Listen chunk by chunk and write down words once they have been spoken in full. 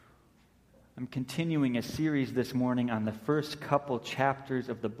I'm continuing a series this morning on the first couple chapters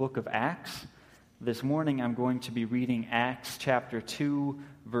of the book of Acts. This morning I'm going to be reading Acts chapter 2,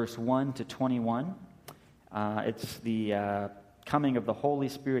 verse 1 to 21. It's the coming of the Holy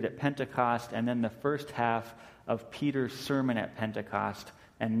Spirit at Pentecost, and then the first half of Peter's sermon at Pentecost.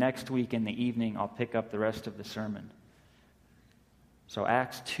 And next week in the evening I'll pick up the rest of the sermon. So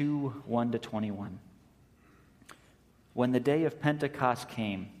Acts 2, 1 to 21. When the day of Pentecost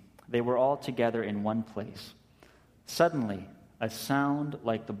came, they were all together in one place. Suddenly, a sound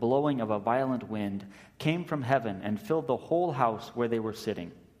like the blowing of a violent wind came from heaven and filled the whole house where they were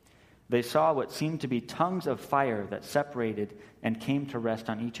sitting. They saw what seemed to be tongues of fire that separated and came to rest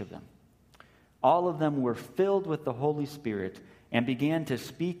on each of them. All of them were filled with the Holy Spirit and began to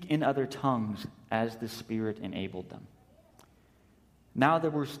speak in other tongues as the Spirit enabled them. Now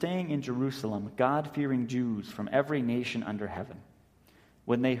there were staying in Jerusalem God-fearing Jews from every nation under heaven.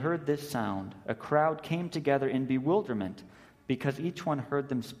 When they heard this sound, a crowd came together in bewilderment because each one heard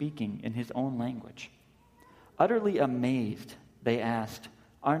them speaking in his own language. Utterly amazed, they asked,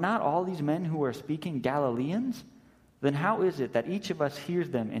 "Are not all these men who are speaking Galileans? Then how is it that each of us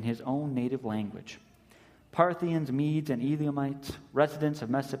hears them in his own native language? Parthians, Medes, and Elamites, residents of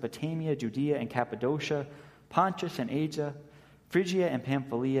Mesopotamia, Judea and Cappadocia, Pontus and Asia, Phrygia and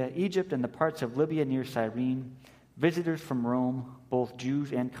Pamphylia, Egypt and the parts of Libya near Cyrene, visitors from Rome, both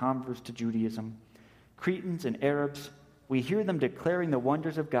Jews and converts to Judaism, Cretans and Arabs, we hear them declaring the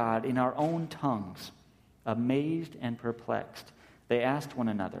wonders of God in our own tongues." Amazed and perplexed, they asked one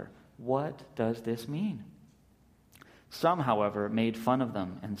another, "What does this mean?" Some, however, made fun of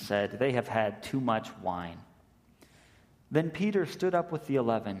them and said, "They have had too much wine." Then Peter stood up with the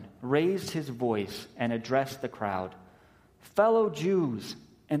 11, raised his voice, and addressed the crowd. "Fellow Jews,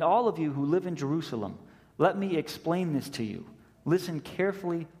 and all of you who live in Jerusalem, let me explain this to you. Listen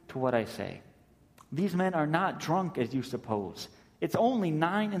carefully to what I say. These men are not drunk as you suppose. It's only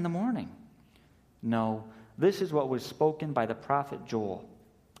 9 a.m. No, this is what was spoken by the prophet Joel.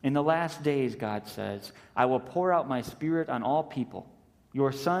 In the last days, God says, I will pour out my Spirit on all people.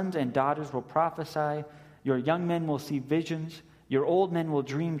 Your sons and daughters will prophesy. Your young men will see visions. Your old men will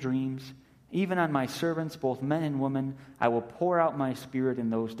dream dreams. Even on my servants, both men and women, I will pour out my Spirit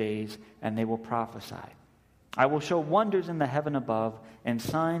in those days, and they will prophesy. I will show wonders in the heaven above and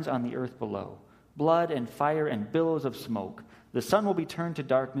signs on the earth below, blood and fire and billows of smoke. The sun will be turned to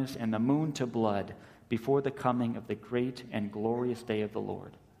darkness and the moon to blood before the coming of the great and glorious day of the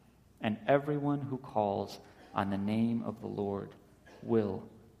Lord. And everyone who calls on the name of the Lord will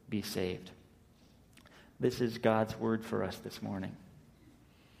be saved." This is God's word for us this morning.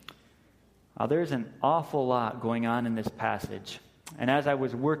 Now, there's an awful lot going on in this passage. And as I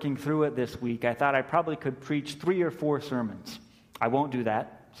was working through it this week, I thought I probably could preach 3 or 4 sermons. I won't do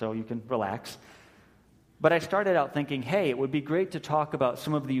that, so you can relax. But I started out thinking, hey, it would be great to talk about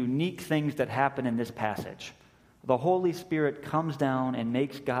some of the unique things that happen in this passage. The Holy Spirit comes down and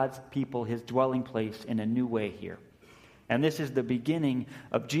makes God's people his dwelling place in a new way here. And this is the beginning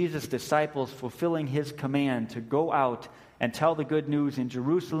of Jesus' disciples fulfilling his command to go out and tell the good news in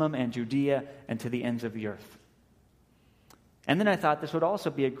Jerusalem and Judea and to the ends of the earth. And then I thought this would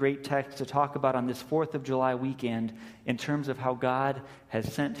also be a great text to talk about on this 4th of July weekend in terms of how God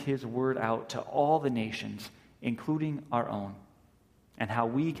has sent his word out to all the nations, including our own, and how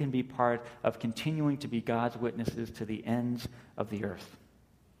we can be part of continuing to be God's witnesses to the ends of the earth.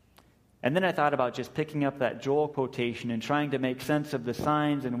 And then I thought about just picking up that Joel quotation and trying to make sense of the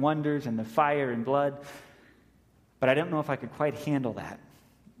signs and wonders and the fire and blood, but I don't know if I could quite handle that.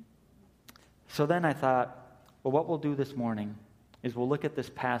 So then I thought, well, what we'll do this morning is we'll look at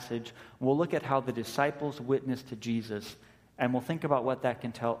this passage, we'll look at how the disciples witnessed to Jesus, and we'll think about what that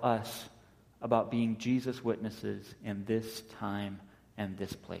can tell us about being Jesus' witnesses in this time and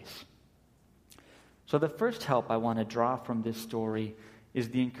this place. So the first help I want to draw from this story is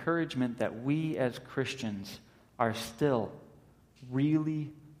the encouragement that we as Christians are still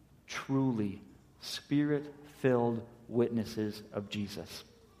really, truly Spirit-filled witnesses of Jesus.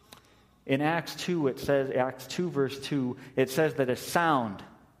 In Acts 2, it says, Acts 2 verse 2, it says that a sound,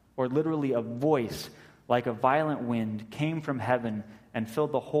 or literally a voice, like a violent wind, came from heaven and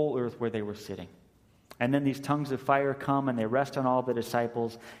filled the whole earth where they were sitting. And then these tongues of fire come and they rest on all the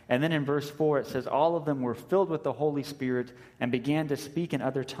disciples. And then in verse 4, it says, all of them were filled with the Holy Spirit and began to speak in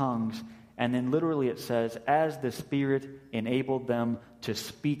other tongues. And then literally it says, as the Spirit enabled them to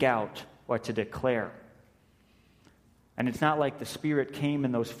speak out or to declare. And it's not like the Spirit came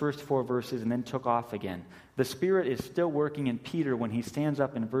in those first 4 verses and then took off again. The Spirit is still working in Peter when he stands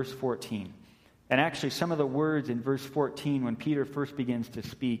up in verse 14. And actually, some of the words in verse 14, when Peter first begins to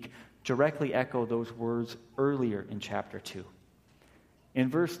speak, directly echo those words earlier in chapter 2. In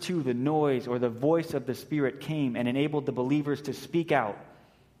verse 2, the noise or the voice of the Spirit came and enabled the believers to speak out.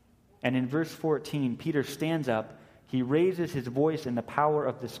 And in verse 14, Peter stands up, he raises his voice in the power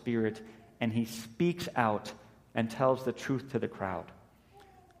of the Spirit, and he speaks out and tells the truth to the crowd.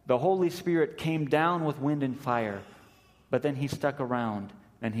 The Holy Spirit came down with wind and fire, but then he stuck around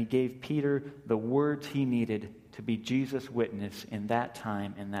and he gave Peter the words he needed to be Jesus' witness in that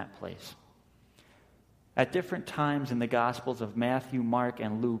time, in that place. At different times in the Gospels of Matthew, Mark,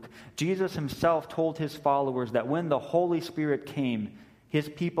 and Luke, Jesus himself told his followers that when the Holy Spirit came, his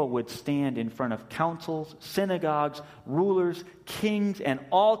people would stand in front of councils, synagogues, rulers, kings, and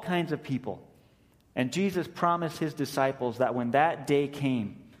all kinds of people. And Jesus promised his disciples that when that day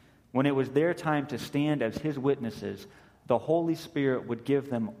came, when it was their time to stand as his witnesses, the Holy Spirit would give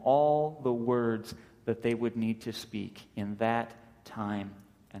them all the words that they would need to speak in that time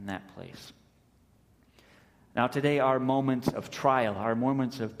and that place. Now today, our moments of trial, our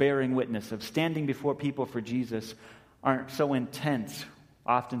moments of bearing witness, of standing before people for Jesus, aren't so intense,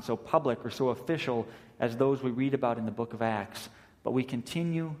 often so public or so official as those we read about in the book of Acts, but we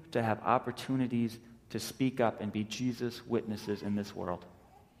continue to have opportunities to speak up and be Jesus' witnesses in this world.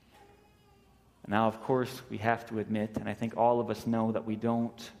 Now, of course, we have to admit, and I think all of us know, that we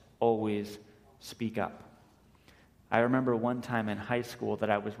don't always speak up. I remember one time in high school that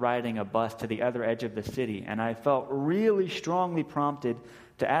I was riding a bus to the other edge of the city, and I felt really strongly prompted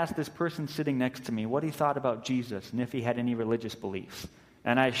to ask this person sitting next to me what he thought about Jesus and if he had any religious beliefs.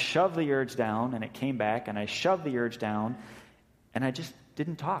 And I shoved the urge down, and it came back, and I shoved the urge down, and I just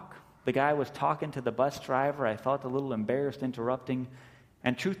didn't talk. The guy was talking to the bus driver. I felt a little embarrassed interrupting.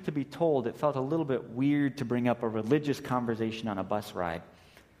 And truth to be told, it felt a little bit weird to bring up a religious conversation on a bus ride.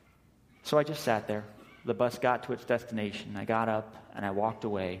 So I just sat there. The bus got to its destination. I got up and I walked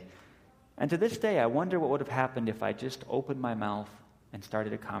away. And to this day, I wonder what would have happened if I just opened my mouth and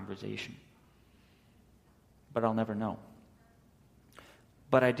started a conversation. But I'll never know.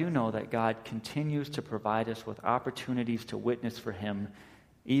 But I do know that God continues to provide us with opportunities to witness for him,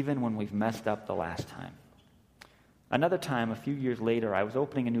 even when we've messed up the last time. Another time, a few years later, I was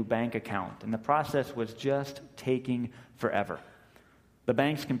opening a new bank account, and the process was just taking forever. The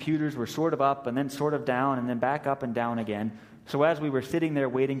bank's computers were sort of up and then sort of down and then back up and down again. So as we were sitting there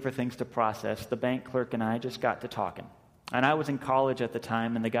waiting for things to process, the bank clerk and I just got to talking. And I was in college at the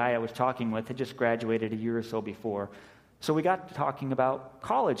time, and the guy I was talking with had just graduated a year or so before. So we got to talking about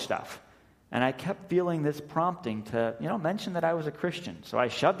college stuff. And I kept feeling this prompting to, mention that I was a Christian. So I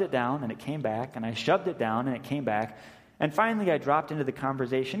shoved it down, and it came back, and I shoved it down, and it came back. And finally, I dropped into the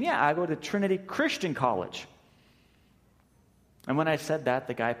conversation, I go to Trinity Christian College. And when I said that,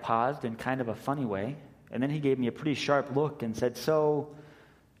 the guy paused in kind of a funny way, and then he gave me a pretty sharp look and said, "So,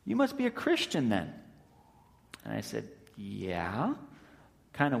 you must be a Christian then?" And I said, "Yeah,"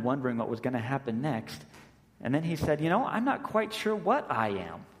 kind of wondering what was going to happen next. And then he said, "I'm not quite sure what I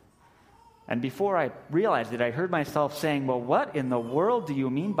am." And before I realized it, I heard myself saying, "Well, what in the world do you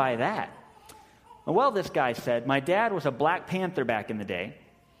mean by that?" Well, this guy said, "My dad was a Black Panther back in the day,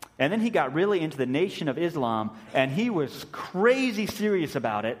 and then he got really into the Nation of Islam, and he was crazy serious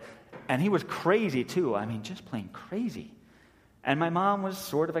about it, and he was crazy too. Just plain crazy. And my mom was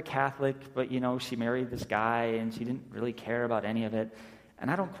sort of a Catholic, but, she married this guy, and she didn't really care about any of it, and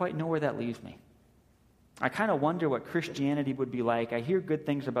I don't quite know where that leaves me. I kind of wonder what Christianity would be like. I hear good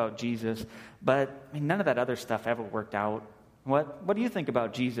things about Jesus, but none of that other stuff ever worked out. What do you think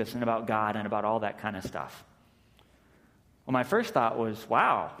about Jesus and about God and about all that kind of stuff?" Well, my first thought was,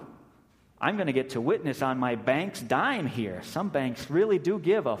 wow, I'm going to get to witness on my bank's dime here. Some banks really do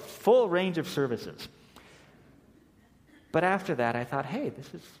give a full range of services. But after that, I thought, hey,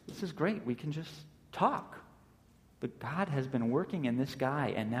 this is great. We can just talk. But God has been working in this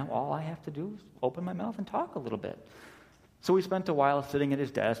guy, and now all I have to do is open my mouth and talk a little bit. So we spent a while sitting at his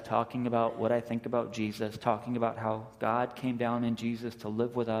desk talking about what I think about Jesus, talking about how God came down in Jesus to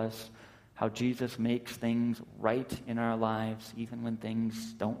live with us, how Jesus makes things right in our lives, even when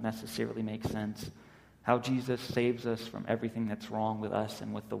things don't necessarily make sense, how Jesus saves us from everything that's wrong with us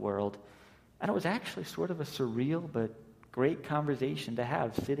and with the world. And it was actually sort of a surreal but great conversation to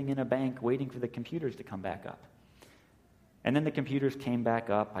have, sitting in a bank waiting for the computers to come back up. And then the computers came back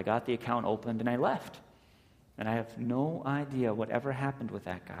up, I got the account opened, and I left. And I have no idea whatever happened with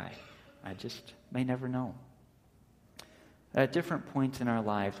that guy. I just may never know. At different points in our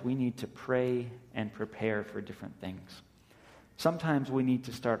lives, we need to pray and prepare for different things. Sometimes we need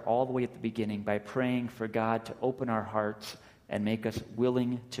to start all the way at the beginning by praying for God to open our hearts and make us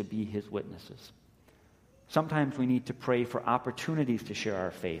willing to be his witnesses. Sometimes we need to pray for opportunities to share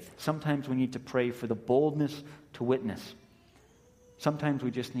our faith. Sometimes we need to pray for the boldness to witness. Sometimes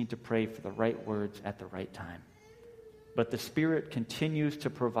we just need to pray for the right words at the right time. But the Spirit continues to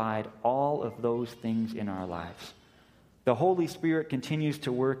provide all of those things in our lives. The Holy Spirit continues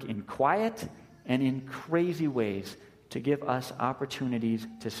to work in quiet and in crazy ways to give us opportunities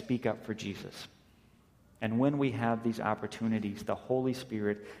to speak up for Jesus. And when we have these opportunities, the Holy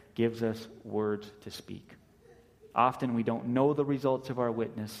Spirit gives us words to speak. Often we don't know the results of our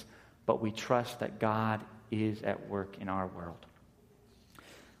witness, but we trust that God is at work in our world.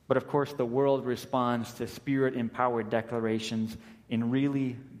 But of course, the world responds to Spirit-empowered declarations in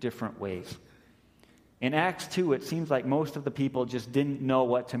really different ways. In Acts 2, it seems like most of the people just didn't know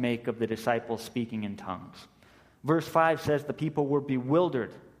what to make of the disciples speaking in tongues. Verse 5 says the people were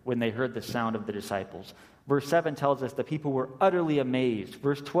bewildered when they heard the sound of the disciples. Verse 7 tells us the people were utterly amazed.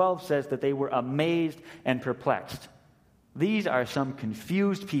 Verse 12 says that they were amazed and perplexed. These are some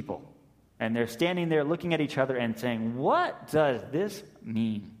confused people, and they're standing there looking at each other and saying, "What does this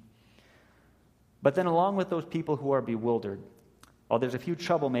mean?" But then along with those people who are bewildered, there's a few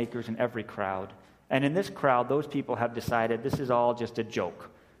troublemakers in every crowd. And in this crowd, those people have decided this is all just a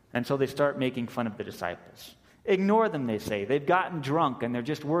joke. And so they start making fun of the disciples. Ignore them, they say. They've gotten drunk and they're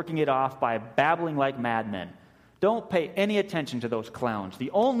just working it off by babbling like madmen. Don't pay any attention to those clowns. The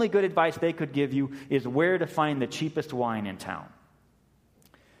only good advice they could give you is where to find the cheapest wine in town.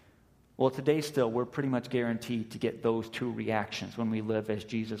 Well, today still, we're pretty much guaranteed to get those two reactions when we live as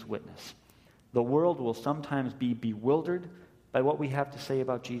Jesus' witness. The world will sometimes be bewildered by what we have to say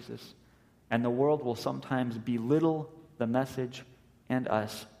about Jesus, and the world will sometimes belittle the message and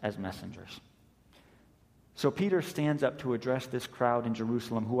us as messengers. So Peter stands up to address this crowd in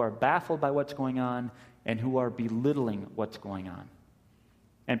Jerusalem who are baffled by what's going on and who are belittling what's going on.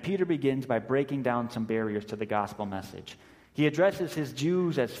 And Peter begins by breaking down some barriers to the gospel message. He addresses his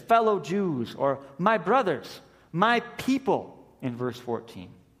Jews as fellow Jews, or my brothers, my people, in verse 14.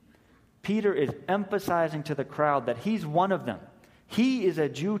 Peter is emphasizing to the crowd that he's one of them. He is a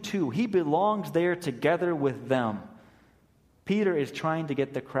Jew too. He belongs there together with them. Peter is trying to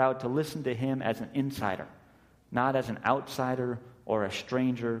get the crowd to listen to him as an insider, not as an outsider or a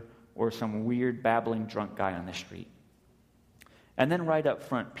stranger or some weird babbling drunk guy on the street. And then right up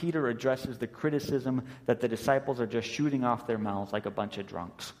front, Peter addresses the criticism that the disciples are just shooting off their mouths like a bunch of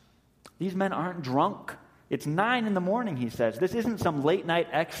drunks. These men aren't drunk. It's 9 a.m, he says. This isn't some late-night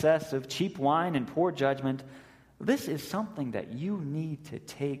excess of cheap wine and poor judgment. This is something that you need to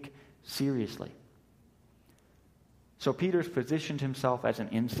take seriously. So Peter's positioned himself as an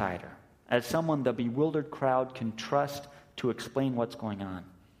insider, as someone the bewildered crowd can trust to explain what's going on.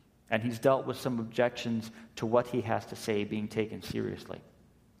 And he's dealt with some objections to what he has to say being taken seriously.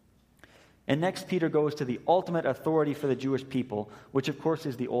 And next, Peter goes to the ultimate authority for the Jewish people, which of course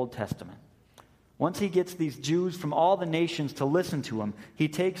is the Old Testament. Once he gets these Jews from all the nations to listen to him, he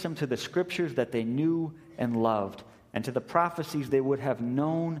takes them to the scriptures that they knew and loved, and to the prophecies they would have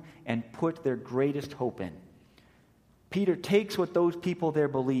known and put their greatest hope in. Peter takes what those people there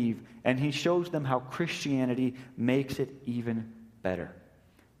believe, and he shows them how Christianity makes it even better.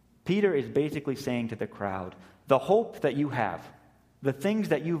 Peter is basically saying to the crowd, the hope that you have, the things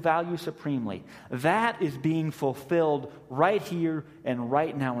that you value supremely, that is being fulfilled right here and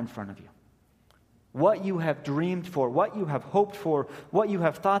right now in front of you. What you have dreamed for, what you have hoped for, what you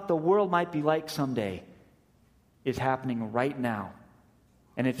have thought the world might be like someday is happening right now.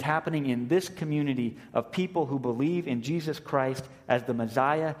 And it's happening in this community of people who believe in Jesus Christ as the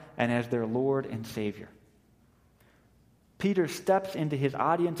Messiah and as their Lord and Savior. Peter steps into his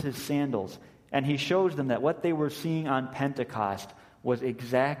audience's sandals, and he shows them that what they were seeing on Pentecost was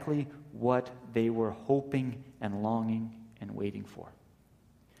exactly what they were hoping and longing and waiting for.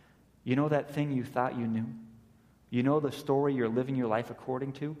 You know that thing you thought you knew? You know the story you're living your life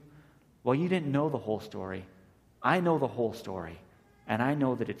according to? Well, you didn't know the whole story. I know the whole story, and I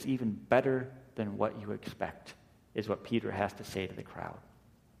know that it's even better than what you expect, is what Peter has to say to the crowd.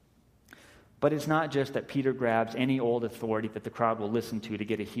 But it's not just that Peter grabs any old authority that the crowd will listen to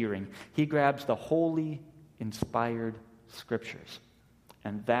get a hearing. He grabs the holy, inspired scriptures,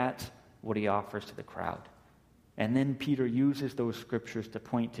 and that's what he offers to the crowd. And then Peter uses those scriptures to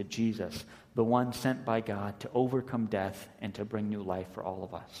point to Jesus, the one sent by God to overcome death and to bring new life for all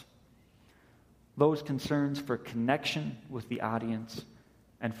of us. Those concerns for connection with the audience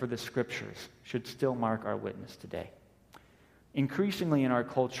and for the scriptures should still mark our witness today. Increasingly in our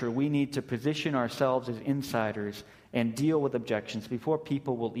culture, we need to position ourselves as insiders and deal with objections before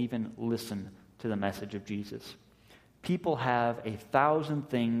people will even listen to the message of Jesus. People have 1,000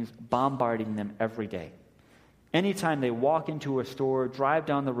 things bombarding them every day. Anytime they walk into a store, drive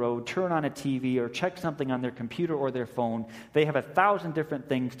down the road, turn on a TV, or check something on their computer or their phone, they have 1,000 different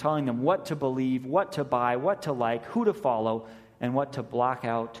things telling them what to believe, what to buy, what to like, who to follow, and what to block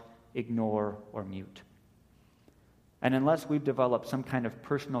out, ignore, or mute. And unless we've developed some kind of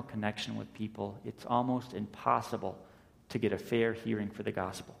personal connection with people, it's almost impossible to get a fair hearing for the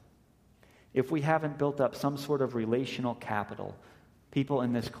gospel. If we haven't built up some sort of relational capital, people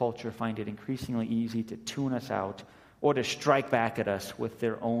in this culture find it increasingly easy to tune us out or to strike back at us with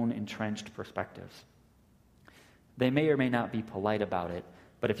their own entrenched perspectives. They may or may not be polite about it,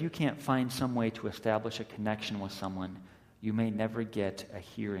 but if you can't find some way to establish a connection with someone, you may never get a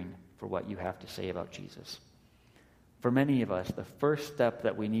hearing for what you have to say about Jesus. For many of us, the first step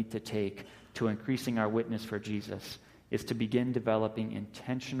that we need to take to increasing our witness for Jesus is to begin developing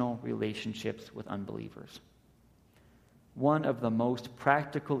intentional relationships with unbelievers. One of the most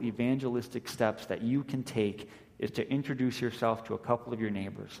practical evangelistic steps that you can take is to introduce yourself to a couple of your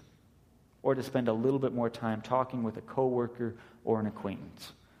neighbors, or to spend a little bit more time talking with a coworker or an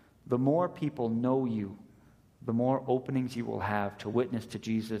acquaintance. The more people know you, the more openings you will have to witness to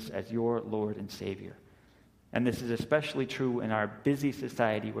Jesus as your Lord and Savior. And this is especially true in our busy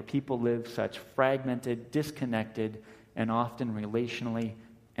society where people live such fragmented, disconnected, and often relationally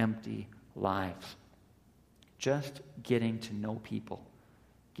empty lives. Just getting to know people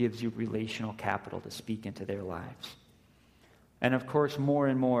gives you relational capital to speak into their lives. And of course, more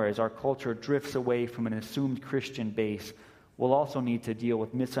and more, as our culture drifts away from an assumed Christian base, we'll also need to deal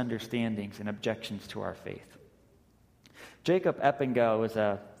with misunderstandings and objections to our faith. Jacob Eppinger was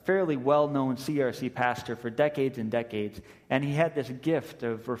a fairly well-known CRC pastor for decades and decades, and he had this gift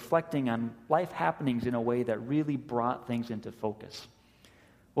of reflecting on life happenings in a way that really brought things into focus.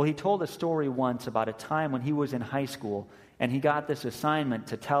 Well, he told a story once about a time when he was in high school, and he got this assignment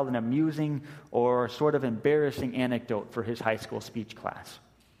to tell an amusing or sort of embarrassing anecdote for his high school speech class.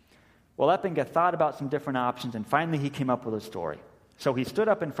 Well, Eppinger thought about some different options, and finally he came up with a story. So he stood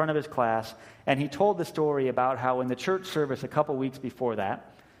up in front of his class, and he told the story about how in the church service a couple weeks before that,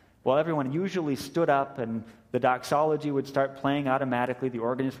 well, everyone usually stood up, and the doxology would start playing automatically. The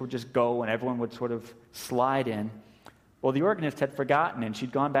organist would just go, and everyone would sort of slide in. Well, the organist had forgotten, and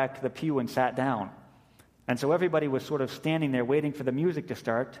she'd gone back to the pew and sat down. And so everybody was sort of standing there waiting for the music to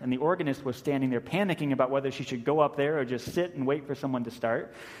start, and the organist was standing there panicking about whether she should go up there or just sit and wait for someone to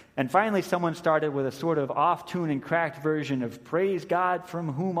start. And finally, someone started with a sort of off-tune and cracked version of "Praise God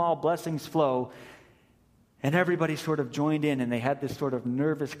from whom all blessings flow," and everybody sort of joined in, and they had this sort of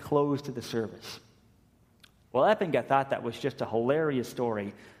nervous close to the service. Well, Eppinger thought that was just a hilarious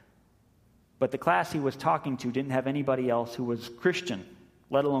story, but the class he was talking to didn't have anybody else who was Christian,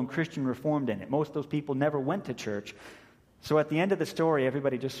 let alone Christian Reformed in it. Most of those people never went to church. So at the end of the story,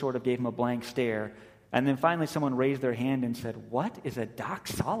 everybody just sort of gave him a blank stare. And then finally someone raised their hand and said, "What is a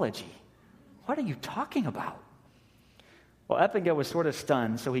doxology? What are you talking about?" Well, Eppinger was sort of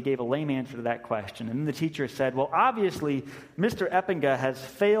stunned, so he gave a lame answer to that question. And then the teacher said, "Well, obviously, Mr. Eppinger has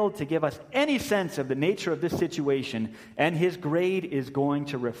failed to give us any sense of the nature of this situation, and his grade is going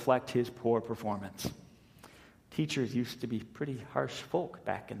to reflect his poor performance." Teachers used to be pretty harsh folk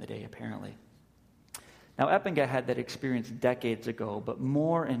back in the day, apparently. Now, Eppinger had that experience decades ago, but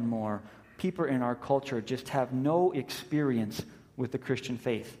more and more, people in our culture just have no experience with the Christian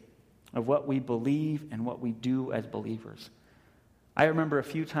faith, of what we believe and what we do as believers. I remember a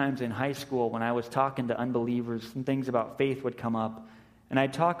few times in high school when I was talking to unbelievers and things about faith would come up, and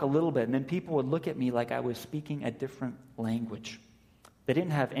I'd talk a little bit, and then people would look at me like I was speaking a different language. They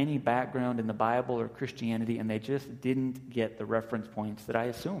didn't have any background in the Bible or Christianity, and they just didn't get the reference points that I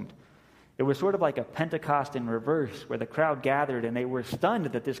assumed. It was sort of like a Pentecost in reverse, where the crowd gathered and they were stunned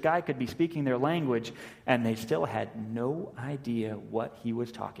that this guy could be speaking their language, and they still had no idea what he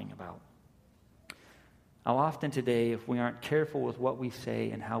was talking about. How often today, if we aren't careful with what we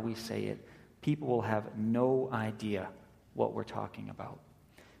say and how we say it, people will have no idea what we're talking about.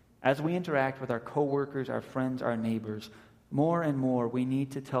 As we interact with our coworkers, our friends, our neighbors, more and more we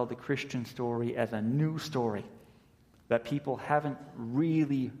need to tell the Christian story as a new story that people haven't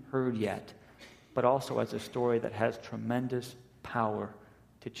really heard yet, but also as a story that has tremendous power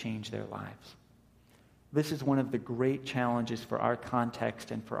to change their lives. This is one of the great challenges for our context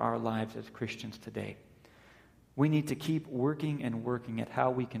and for our lives as Christians today. We need to keep working and working at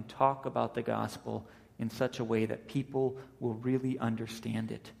how we can talk about the gospel in such a way that people will really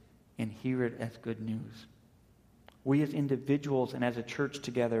understand it and hear it as good news. We as individuals and as a church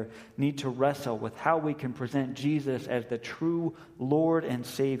together need to wrestle with how we can present Jesus as the true Lord and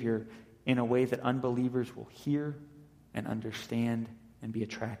Savior in a way that unbelievers will hear and understand and be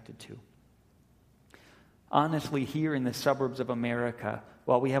attracted to. Honestly, here in the suburbs of America,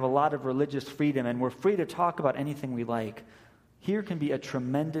 while we have a lot of religious freedom and we're free to talk about anything we like, here can be a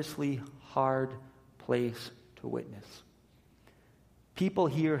tremendously hard place to witness. People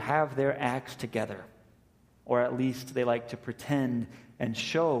here have their acts together, or at least they like to pretend and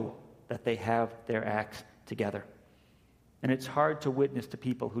show that they have their acts together. And it's hard to witness to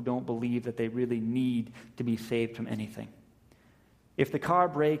people who don't believe that they really need to be saved from anything. If the car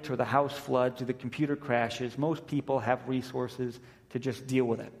breaks or the house floods or the computer crashes, most people have resources to just deal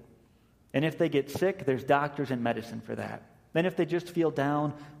with it. And if they get sick, there's doctors and medicine for that. Then if they just feel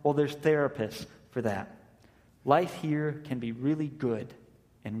down, well, there's therapists for that. Life here can be really good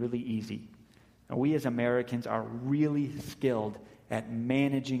and really easy. And we as Americans are really skilled at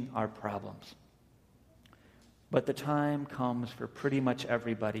managing our problems. But the time comes for pretty much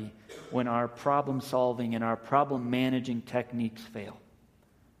everybody when our problem solving and our problem managing techniques fail.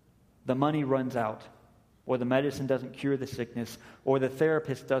 The money runs out, or the medicine doesn't cure the sickness, or the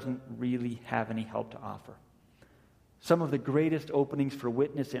therapist doesn't really have any help to offer. Some of the greatest openings for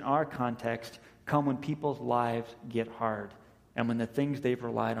witness in our context come when people's lives get hard and when the things they've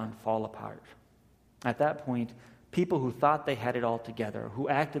relied on fall apart. At that point, people who thought they had it all together, who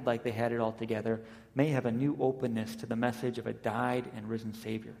acted like they had it all together, may have a new openness to the message of a died and risen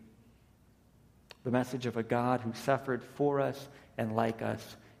Savior. The message of a God who suffered for us and like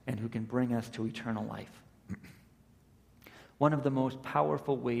us and who can bring us to eternal life. One of the most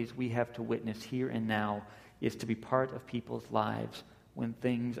powerful ways we have to witness here and now is to be part of people's lives when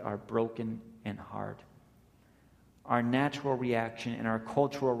things are broken and hard. Our natural reaction and our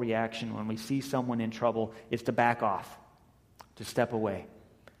cultural reaction when we see someone in trouble is to back off, to step away.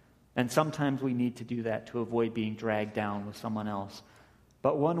 And sometimes we need to do that to avoid being dragged down with someone else.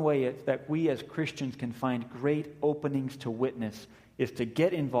 But one way that we as Christians can find great openings to witness is to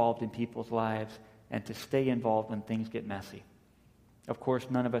get involved in people's lives and to stay involved when things get messy. Of course,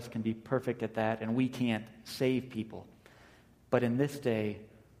 none of us can be perfect at that, and we can't save people. But in this day,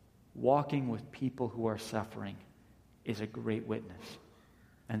 walking with people who are suffering is a great witness.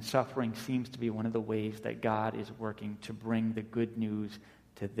 And suffering seems to be one of the ways that God is working to bring the good news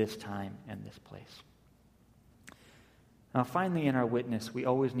to this time and this place. Now, finally, in our witness, we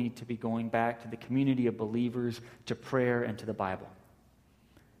always need to be going back to the community of believers, to prayer, and to the Bible.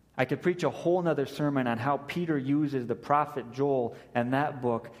 I could preach a whole nother sermon on how Peter uses the prophet Joel and that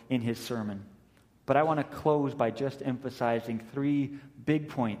book in his sermon. But I want to close by just emphasizing 3 big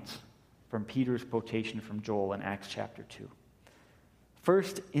points from Peter's quotation from Joel in Acts chapter 2.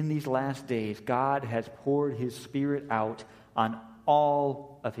 First, in these last days, God has poured his Spirit out on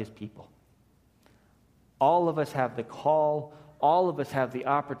all of his people. All of us have the call, all of us have the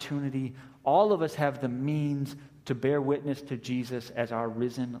opportunity, all of us have the means to bear witness to Jesus as our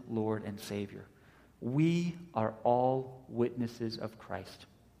risen Lord and Savior. We are all witnesses of Christ.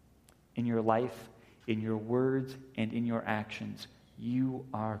 In your life, in your words, and in your actions, you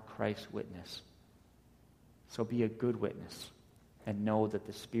are Christ's witness. So be a good witness and know that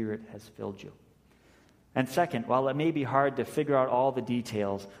the Spirit has filled you. And second, while it may be hard to figure out all the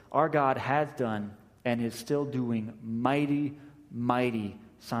details, our God has done and is still doing mighty, mighty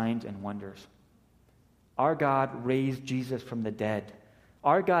signs and wonders. Our God raised Jesus from the dead.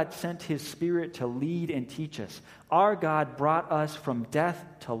 Our God sent his Spirit to lead and teach us. Our God brought us from death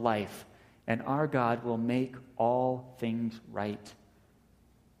to life. And our God will make all things right.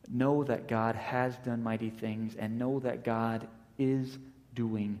 Know that God has done mighty things, and know that God is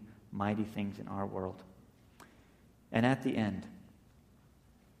doing mighty things in our world. And at the end,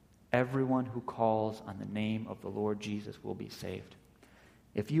 everyone who calls on the name of the Lord Jesus will be saved.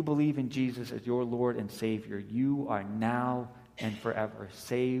 If you believe in Jesus as your Lord and Savior, you are now and forever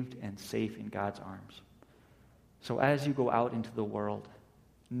saved and safe in God's arms. So as you go out into the world,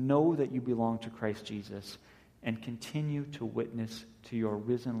 know that you belong to Christ Jesus and continue to witness to your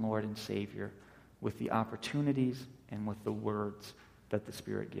risen Lord and Savior with the opportunities and with the words that the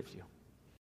Spirit gives you.